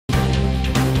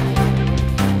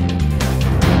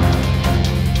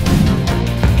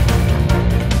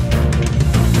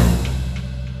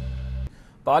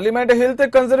Parliament हिल ते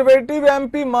conservative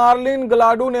MP Marlin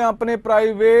गलाडू ने अपने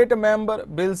प्राइवेट मैंबर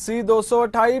बिल सी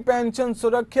 228 पेंशन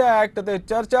सुरक्षा एक्ट ते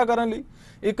चर्चा करने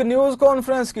लई एक न्यूज़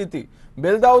कॉन्फ्रेंस की थी।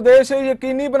 बिल का उद्देश्य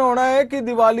यकीनी बनाना है कि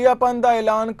दिवालियापन का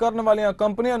ऐलान करने वाली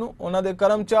कंपनियों नूं उन्हां दे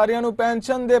कर्मचारियों नूं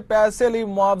पेंशन के पैसे लई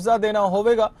मुआवजा देना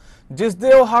होवेगा जिस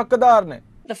दे ओह हकदार ने।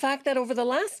 The fact that over the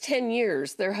last 10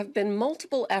 years, there have been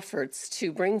multiple efforts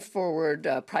to bring forward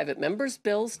private members'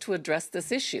 bills to address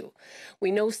this issue.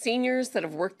 We know seniors that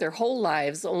have worked their whole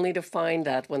lives only to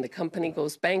find that when the company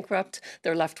goes bankrupt,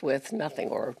 they're left with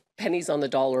nothing or pennies on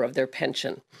the dollar of their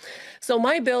pension. So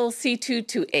my bill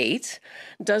C228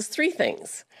 does three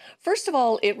things. First of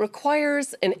all, it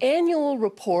requires an annual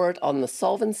report on the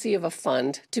solvency of a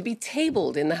fund to be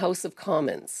tabled in the House of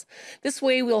Commons. This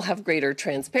way we'll have greater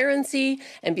transparency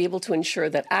and be able to ensure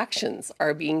that actions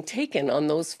are being taken on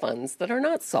those funds that are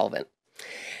not solvent.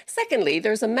 Secondly,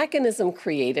 there's a mechanism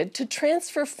created to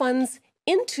transfer funds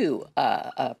into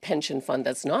a pension fund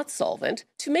that's not solvent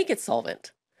to make it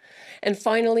solvent. And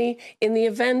finally, in the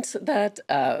event that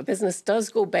a business does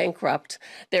go bankrupt,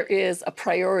 there is a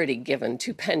priority given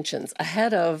to pensions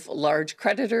ahead of large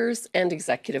creditors and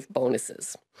executive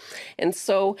bonuses. And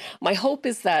so my hope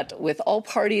is that with all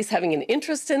parties having an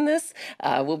interest in this,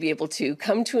 we'll be able to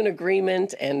come to an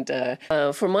agreement. And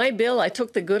for my bill, I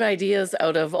took the good ideas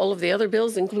out of all of the other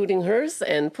bills, including hers,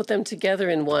 and put them together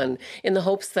in one in the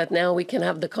hopes that now we can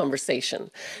have the conversation.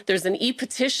 There's an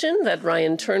e-petition that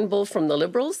Ryan Turnbull from the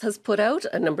Liberals has put out,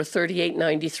 number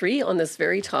 3893, on this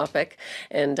very topic.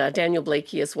 And Daniel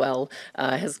Blakey as well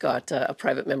has got a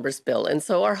private member's bill. And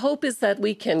so our hope is that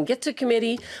we can get to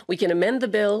committee, we can amend the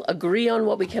bill, agree on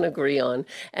what we can agree on,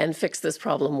 and fix this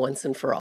problem once and for all.